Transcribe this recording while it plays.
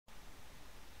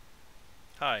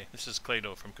Hi, this is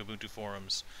KDE from Kubuntu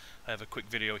Forums. I have a quick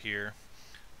video here,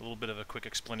 a little bit of a quick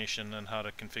explanation on how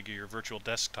to configure your virtual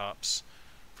desktops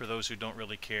for those who don't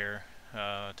really care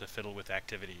to fiddle with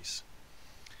activities.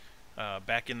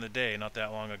 Back in the day, not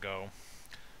that long ago,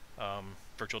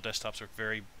 virtual desktops were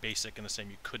very basic and the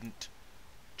same. You couldn't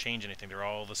change anything. They're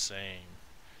all the same.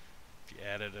 If you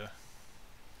added a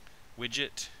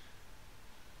widget,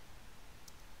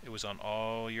 it was on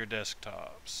all your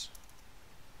desktops.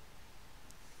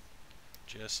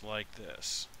 Just like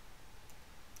this.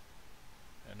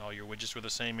 And all your widgets were the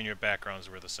same and your backgrounds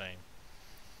were the same.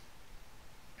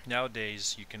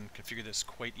 Nowadays you can configure this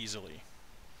quite easily.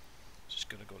 Just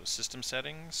going to go to System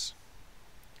Settings,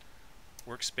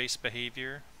 Workspace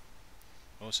Behavior,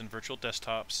 most in virtual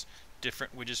desktops,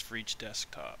 different widgets for each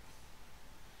desktop.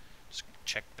 Just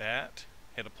check that,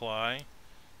 hit Apply.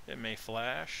 It may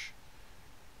flash.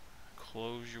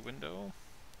 Close your window.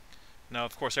 Now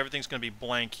of course everything's going to be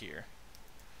blank here.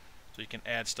 So you can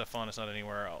add stuff on, it's not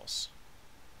anywhere else.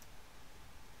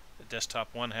 The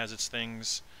desktop one has its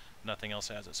things, nothing else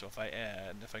has it. So if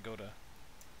I go to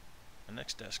the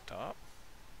next desktop,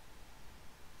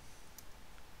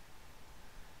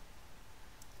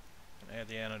 and add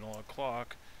the analog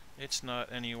clock, it's not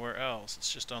anywhere else.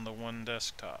 It's just on the one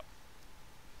desktop.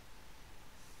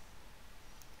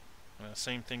 The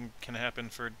same thing can happen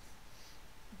for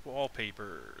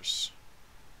wallpapers.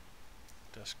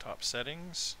 Desktop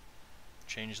settings.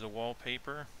 Change the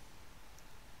wallpaper.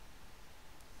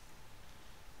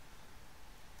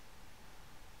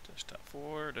 Desktop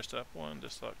 4, desktop 1,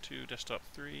 desktop 2, desktop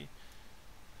 3. And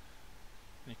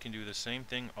you can do the same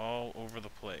thing all over the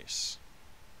place.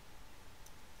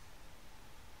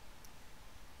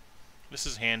 This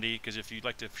is handy because if you'd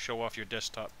like to show off your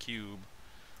desktop cube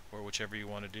or whichever you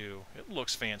want to do, it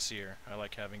looks fancier. I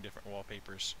like having different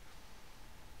wallpapers.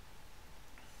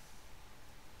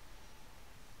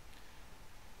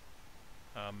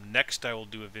 Next I will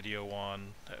do a video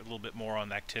on a little bit more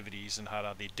on activities and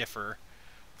how they differ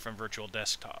from virtual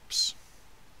desktops.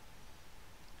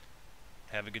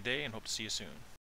 Have a good day and hope to see you soon.